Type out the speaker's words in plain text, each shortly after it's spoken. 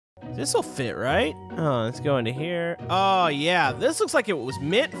This'll fit, right? Oh, let's go into here. Oh, yeah, this looks like it was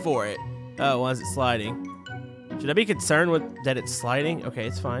meant for it. Oh, why is it sliding? Should I be concerned with that it's sliding? Okay,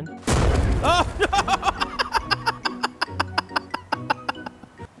 it's fine. Oh, no!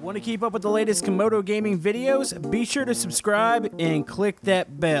 Want to keep up with the latest Camodo Gaming videos? Be sure to subscribe and click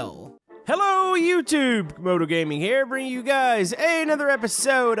that bell. Hello, YouTube! Camodo Gaming here, bringing you guys another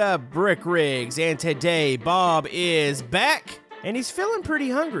episode of Brick Rigs. And today, Bob is back, and he's feeling pretty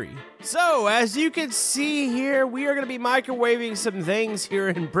hungry. So, as you can see here, we are going to be microwaving some things here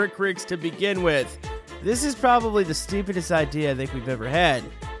in Brick Rigs to begin with. This is probably the stupidest idea I think we've ever had.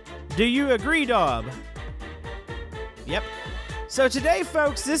 Do you agree, Dob? Yep. So today,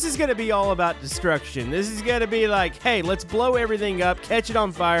 folks, this is going to be all about destruction. This is going to be like, hey, let's blow everything up, catch it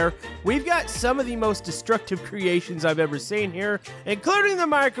on fire. We've got some of the most destructive creations I've ever seen here, including the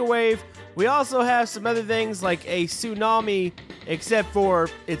microwave. We also have some other things like a tsunami, except for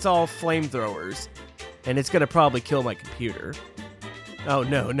it's all flamethrowers. And it's going to probably kill my computer. Oh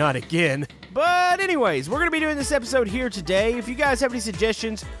no, not again. But anyways, we're going to be doing this episode here today. If you guys have any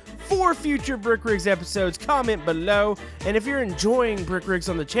suggestions for future Brick Rigs episodes, comment below. And if you're enjoying Brick Rigs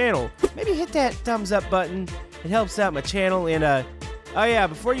on the channel, maybe hit that thumbs up button. It helps out my channel. And oh yeah,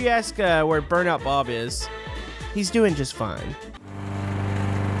 before you ask where Burnout Bob is, he's doing just fine.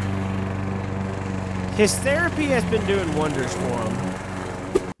 His therapy has been doing wonders for him.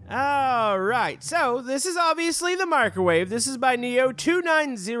 Alright, so this is obviously the microwave. This is by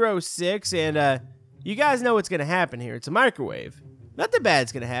Neo2906, and you guys know what's gonna happen here. It's a microwave. Nothing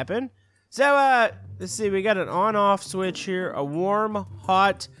bad's gonna happen. So, let's see, we got an on-off switch here, a warm,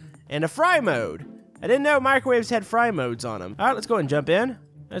 hot, and a fry mode. I didn't know microwaves had fry modes on them. Alright, let's go ahead and jump in.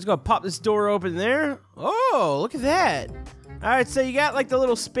 Let's go pop this door open there. Oh, look at that. Alright, so you got like the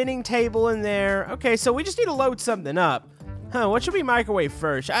little spinning table in there. Okay, so we just need to load something up. Huh, what should we microwave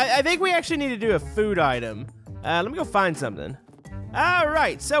first? I think we actually need to do a food item. Let me go find something.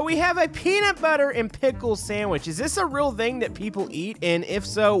 Alright, so we have a peanut butter and pickle sandwich. Is this a real thing that people eat? And if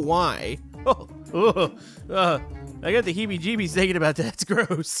so, why? I got the heebie-jeebies thinking about that. It's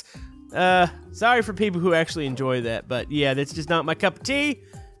gross. Sorry for people who actually enjoy that, but yeah, that's just not my cup of tea.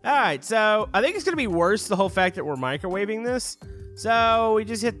 Alright, so I think it's going to be worse, the whole fact that we're microwaving this. So we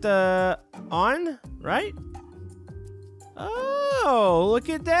just hit the on, right? Oh, look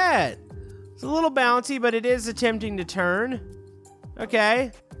at that. It's a little bouncy, but it is attempting to turn.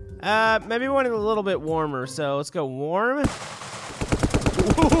 Okay. Maybe we want it a little bit warmer, so let's go warm. Wait,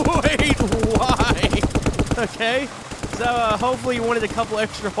 why? Okay. So hopefully you wanted a couple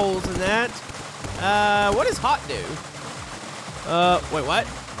extra holes in that. What does hot do? Wait, what?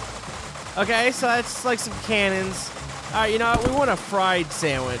 Okay, so that's like some cannons. Alright, you know what? We want a fried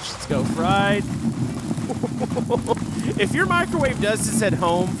sandwich. Let's go fried. If your microwave does this at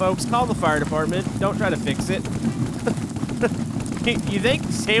home, folks, call the fire department. Don't try to fix it. You think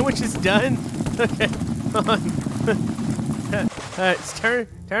sandwich is done? Okay, hold on. Alright, let's turn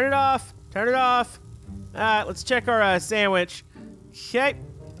it off. Turn it off. Alright, let's check our sandwich. Okay.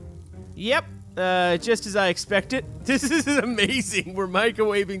 Yep. Just as I expected. This is amazing. We're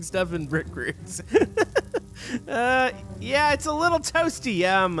microwaving stuff in Brick Rigs. Yeah, it's a little toasty.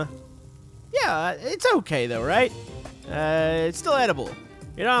 Yeah, it's okay though, right? It's still edible.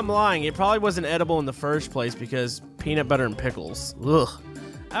 You know, I'm lying. It probably wasn't edible in the first place because peanut butter and pickles. Ugh.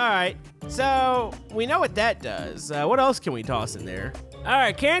 Alright, so we know what that does. What else can we toss in there?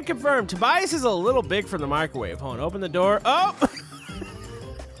 Alright, can confirm. Tobias is a little big for the microwave. Hold on, open the door. Oh!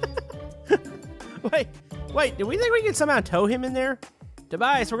 Wait, do we think we can somehow tow him in there?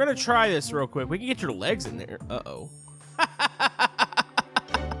 Tobias, we're gonna try this real quick. We can get your legs in there. Uh-oh.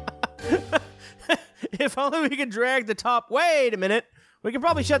 If only we could drag the top. Wait a minute. We can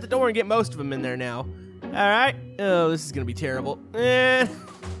probably shut the door and get most of them in there now. Alright. Oh, this is gonna be terrible.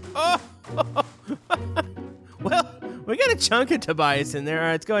 Oh! Well, we got a chunk of Tobias in there.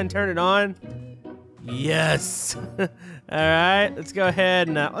 Alright, let's go ahead and turn it on. Yes. Alright, let's go ahead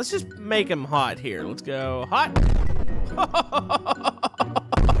and let's just make him hot here. Let's go hot.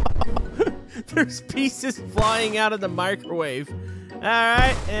 There's pieces flying out of the microwave.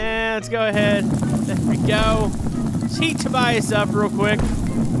 Alright, and let's go ahead. There we go. Let's heat Tobias up real quick.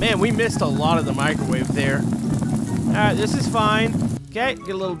 Man, we missed a lot of the microwave there. Alright, this is fine. Okay, get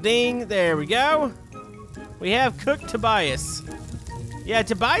a little ding. There we go. We have cooked Tobias. Yeah,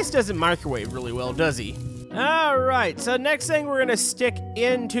 Tobias doesn't microwave really well, does he? Alright, so next thing we're gonna stick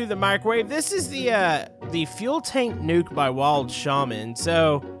into the microwave. This is the fuel tank nuke by Wild Shaman.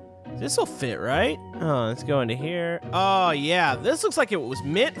 So this'll fit, right? Oh, let's go into here. Oh yeah, this looks like it was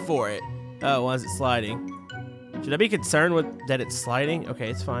meant for it. Oh, why is it sliding? Should I be concerned with that it's sliding? Okay,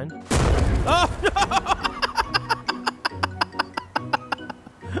 it's fine. Oh, no!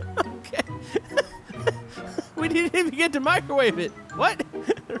 Okay. We didn't even get to microwave it. What?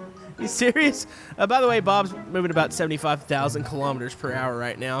 You serious? By the way, Bob's moving about 75,000 kilometers per hour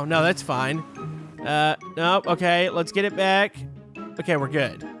right now. No, that's fine. Nope. Okay, let's get it back. Okay, we're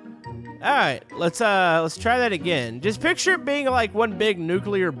good. All right, let's try that again. Just picture it being like one big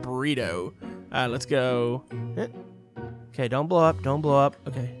nuclear burrito. All right, let's go. Okay, don't blow up. Don't blow up.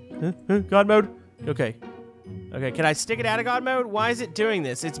 Okay. God mode. Okay. Okay, can I stick it out of God mode? Why is it doing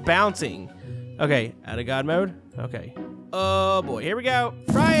this? It's bouncing. Okay, out of God mode. Okay. Oh boy, here we go.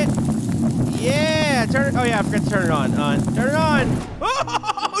 Fry it. Yeah, turn it. Oh yeah, I forgot to turn it on. Turn it on.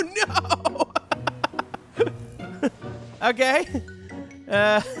 Oh no. Okay.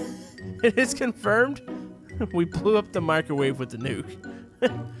 It is confirmed. We blew up the microwave with the nuke.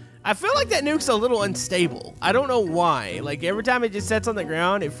 I feel like that nuke's a little unstable. I don't know why. Like every time it just sets on the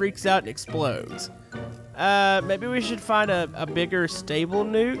ground, it freaks out and explodes. Maybe we should find a bigger stable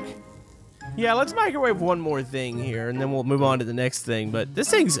nuke. Yeah, let's microwave one more thing here, and then we'll move on to the next thing. But this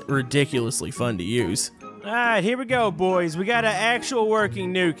thing's ridiculously fun to use. All right, here we go, boys. We got an actual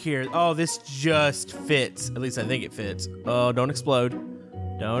working nuke here. Oh, this just fits. At least I think it fits. Oh, don't explode.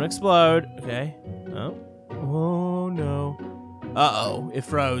 Don't explode. Okay. Oh. Oh, no. Uh-oh, it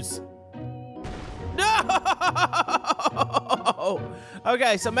froze. No!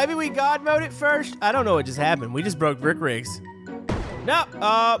 Okay, so maybe we God mode it first. I don't know what just happened. We just broke brick rigs. Nope.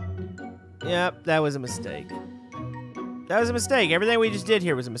 Yep, that was a mistake. That was a mistake. Everything we just did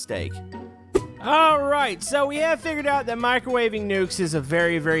here was a mistake. Alright, so we have figured out that microwaving nukes is a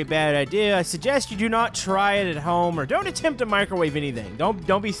very, very bad idea. I suggest you do not try it at home, or don't attempt to microwave anything.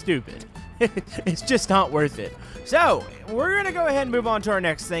 Don't be stupid. It's just not worth it. So, we're going to go ahead and move on to our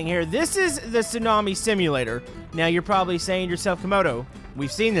next thing here. This is the tsunami simulator. Now, you're probably saying to yourself, Camodo,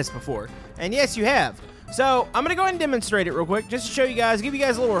 we've seen this before. And yes, you have. So, I'm going to go ahead and demonstrate it real quick, just to show you guys, give you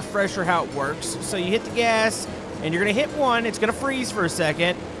guys a little refresher how it works. So, you hit the gas, and you're going to hit one. It's going to freeze for a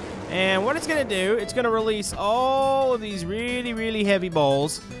second. And what it's going to do, it's going to release all of these really, really heavy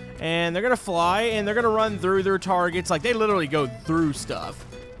balls. And they're going to fly, and they're going to run through their targets. Like, they literally go through stuff.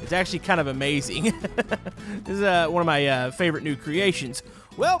 It's actually kind of amazing. This is one of my favorite new creations.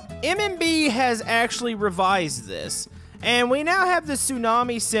 Well, MMB has actually revised this. And we now have the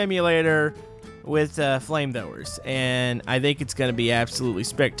tsunami simulator with flamethrowers. And I think it's going to be absolutely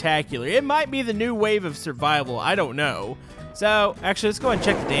spectacular. It might be the new wave of survival. I don't know. So, actually, let's go ahead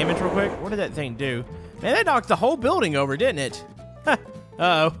and check the damage real quick. What did that thing do? Man, that knocked the whole building over, didn't it?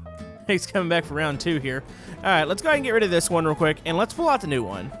 Uh-oh. He's coming back for round 2 here. All right, let's go ahead and get rid of this one real quick, and let's pull out the new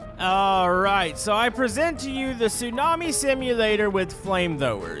one. All right, so I present to you the tsunami simulator with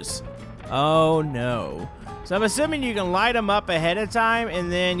flamethrowers. Oh, no. So I'm assuming you can light them up ahead of time,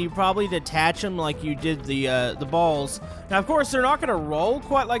 and then you probably detach them like you did the balls. Now, of course, they're not going to roll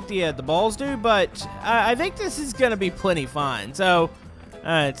quite like the balls do, but I think this is going to be plenty fun. So, all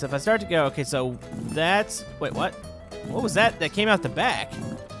right, so if I start to go, okay, so that's, wait, what? What was that that came out the back?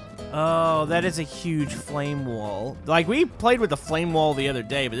 Oh, that is a huge flame wall. Like, we played with the flame wall the other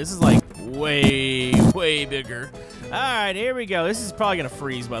day, but this is like way, way bigger. All right, here we go. This is probably going to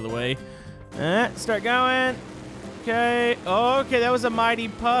freeze, by the way. Start going. Okay. Okay, that was a mighty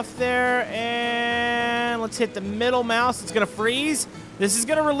puff there. And let's hit the middle mouse. It's going to freeze. This is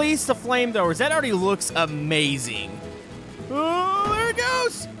going to release the flamethrowers. That already looks amazing. Oh, there it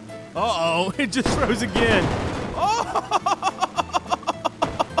goes. Uh-oh, it just froze again. Oh!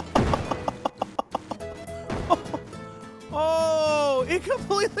 Oh, it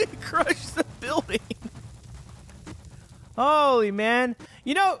completely crushed the building. Holy man.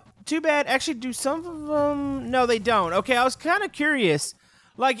 You know, too bad. Actually, do some of them? No, they don't. Okay, I was kind of curious.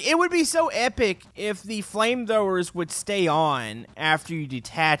 Like, it would be so epic if the flamethrowers would stay on after you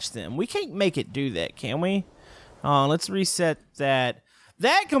detach them. We can't make it do that, can we? Let's reset that.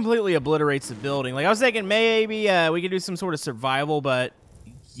 That completely obliterates the building. Like, I was thinking maybe we could do some sort of survival, but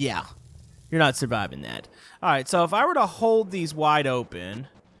yeah, you're not surviving that. All right, so if I were to hold these wide open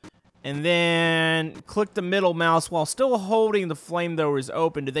and then click the middle mouse while still holding the flamethrowers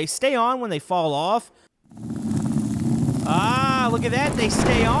open, do they stay on when they fall off? Ah, look at that. They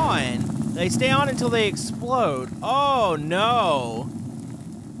stay on. They stay on until they explode. Oh, no.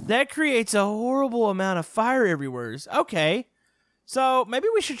 That creates a horrible amount of fire everywhere. Okay. So maybe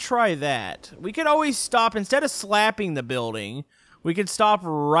we should try that. We could always stop, instead of slapping the building, we could stop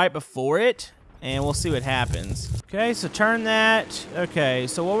right before it, and we'll see what happens. Okay, so turn that. Okay,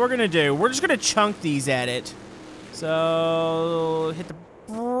 so what we're going to do, we're just going to chunk these at it. So hit the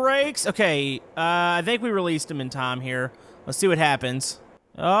brakes. Okay, I think we released him in time here. Let's see what happens.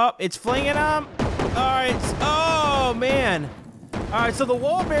 Oh, it's flinging him. All right. Oh, man. All right, so the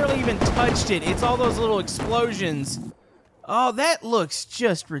wall barely even touched it. It's all those little explosions. Oh, that looks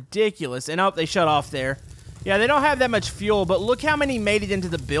just ridiculous. And oh, they shut off there. Yeah, they don't have that much fuel, but look how many made it into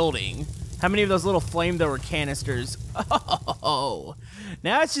the building. How many of those little flamethrower canisters? Oh,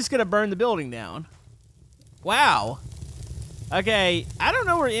 now it's just going to burn the building down. Wow. Okay, I don't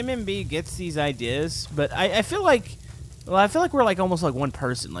know where MMB gets these ideas, but I feel like, well, I feel like we're like almost like one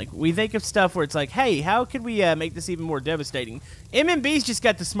person. Like, we think of stuff where it's like, hey, how could we make this even more devastating? MMB's just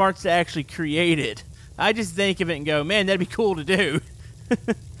got the smarts to actually create it. I just think of it and go, man, that'd be cool to do.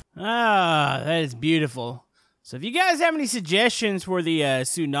 Ah, that is beautiful. So if you guys have any suggestions for the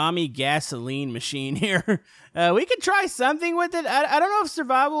tsunami gasoline machine here, we could try something with it. I don't know if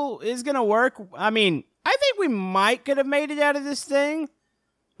survival is going to work. I mean, I think we might could have made it out of this thing,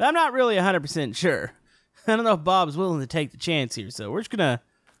 but I'm not really 100% sure. I don't know if Bob's willing to take the chance here, so we're gonna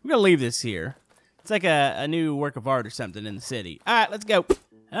leave this here. It's like a new work of art or something in the city. All right, let's go.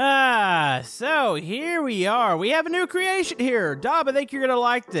 So here we are. We have a new creation here. Dob, I think you're gonna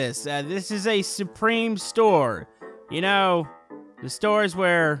like this. This is a Supreme store. You know, the stores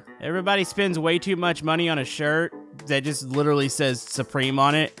where everybody spends way too much money on a shirt that just literally says Supreme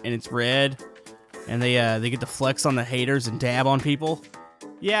on it, and it's red. And they get to flex on the haters and dab on people.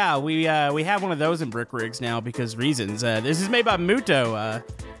 Yeah, we have one of those in Brick Rigs now because reasons. This is made by Muto.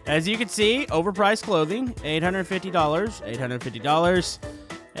 As you can see, overpriced clothing, $850, $850,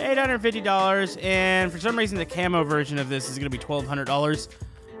 $850, and for some reason the camo version of this is going to be $1,200.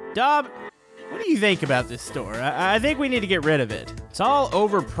 Dob, what do you think about this store? I think we need to get rid of it. It's all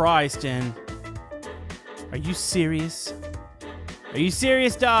overpriced and... Are you serious? Are you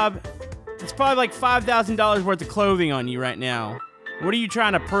serious, Dob? It's probably like $5,000 worth of clothing on you right now. What are you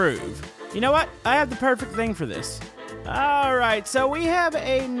trying to prove? You know what? I have the perfect thing for this. Alright, so we have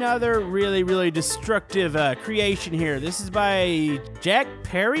another really, really destructive creation here. This is by Jack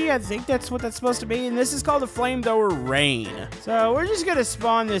Perry, I think that's what that's supposed to be, and this is called the Flamethrower Rain. So we're just gonna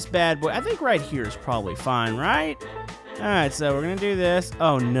spawn this bad boy. I think right here is probably fine, right? Alright, so we're gonna do this.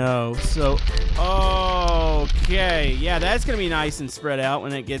 Oh no, so, okay. Yeah, that's gonna be nice and spread out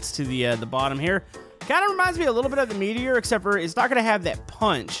when it gets to the bottom here. Kind of reminds me a little bit of the meteor, except for it's not gonna have that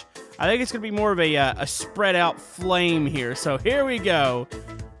punch. I think it's gonna be more of a spread out flame here. So here we go.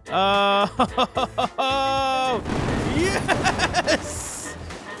 Yes!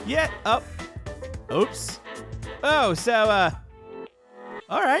 Yeah, oh. Oops. Oh, so,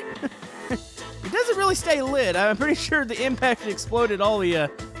 all right. It doesn't really stay lit. I'm pretty sure the impact exploded all the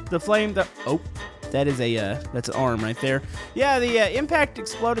flame. Oh, that is that's an arm right there. Yeah, the impact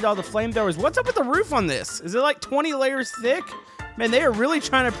exploded all the flamethrowers. What's up with the roof on this? Is it like 20 layers thick? Man, they are really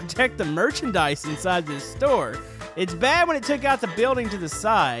trying to protect the merchandise inside this store. It's bad when it took out the building to the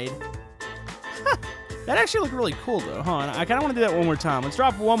side. Huh, that actually looked really cool though, huh? I kind of want to do that one more time. Let's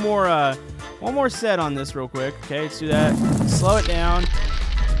drop one more set on this real quick. Okay, let's do that. Slow it down.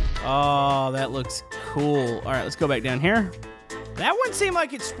 Oh, that looks cool. All right, let's go back down here. That one seemed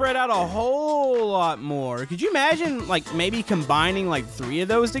like it spread out a whole lot more. Could you imagine, like, maybe combining, like, 3 of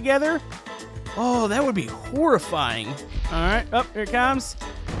those together? Oh, that would be horrifying. All right, up, here it comes.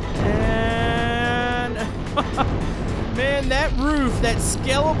 And... man, that roof, that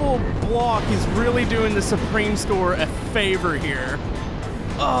scalable block is really doing the Supreme store a favor here.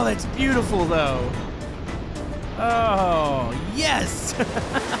 Oh, that's beautiful, though. Oh, yes!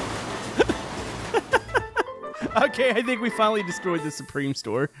 Okay, I think we finally destroyed the Supreme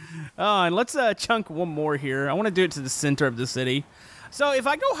store. And let's chunk one more here. I want to do it to the center of the city. So if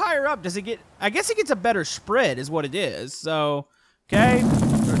I go higher up, does it get... I guess it gets a better spread is what it is. So, okay,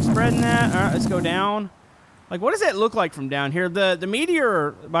 start spreading that. All right, let's go down. Like, what does that look like from down here? The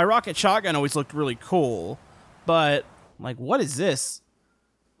meteor by Rocket Shotgun always looked really cool. But, like, what is this?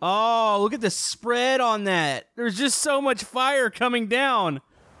 Oh, look at the spread on that. There's just so much fire coming down.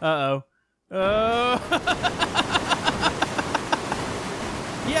 Uh-oh.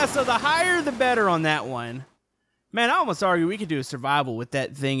 Yeah, so the higher the better on that one. Man, I almost argue we could do a survival with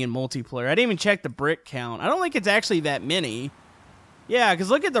that thing in multiplayer. I didn't even check the brick count. I don't think it's actually that many. Yeah, because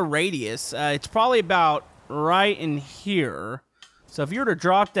look at the radius. It's probably about right in here. So if you were to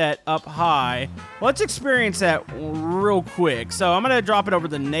drop that up high, let's experience that real quick. So I'm going to drop it over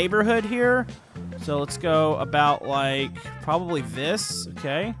the neighborhood here. So let's go about like probably this.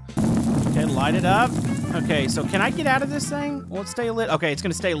 Okay. Okay, light it up. Okay, so can I get out of this thing? Will it stay lit? Okay, it's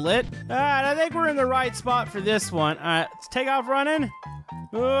going to stay lit. All right, I think we're in the right spot for this one. All right, let's take off running.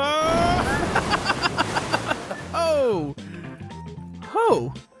 Oh!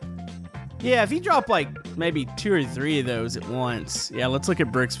 Oh. Yeah, if you drop like maybe 2 or 3 of those at once. Yeah, let's look at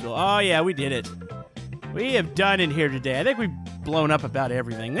Bricksville. Oh yeah, we did it. We have done it here today. I think we've blown up about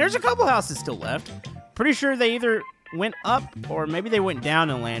everything. There's a couple houses still left. Pretty sure they either went up or maybe they went down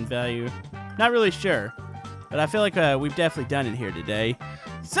in land value. Not really sure. But I feel like we've definitely done it here today.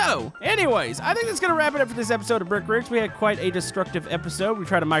 So, anyways, I think that's going to wrap it up for this episode of Brick Rigs. We had quite a destructive episode. We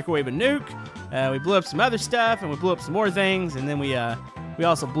tried to microwave a nuke. We blew up some other stuff, and we blew up some more things, and then we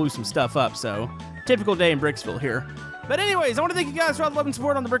also blew some stuff up. So, typical day in Bricksville here. But anyways, I want to thank you guys for all the love and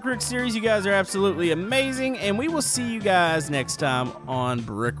support on the Brick Rigs series. You guys are absolutely amazing, and we will see you guys next time on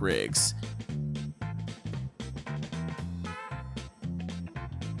Brick Rigs.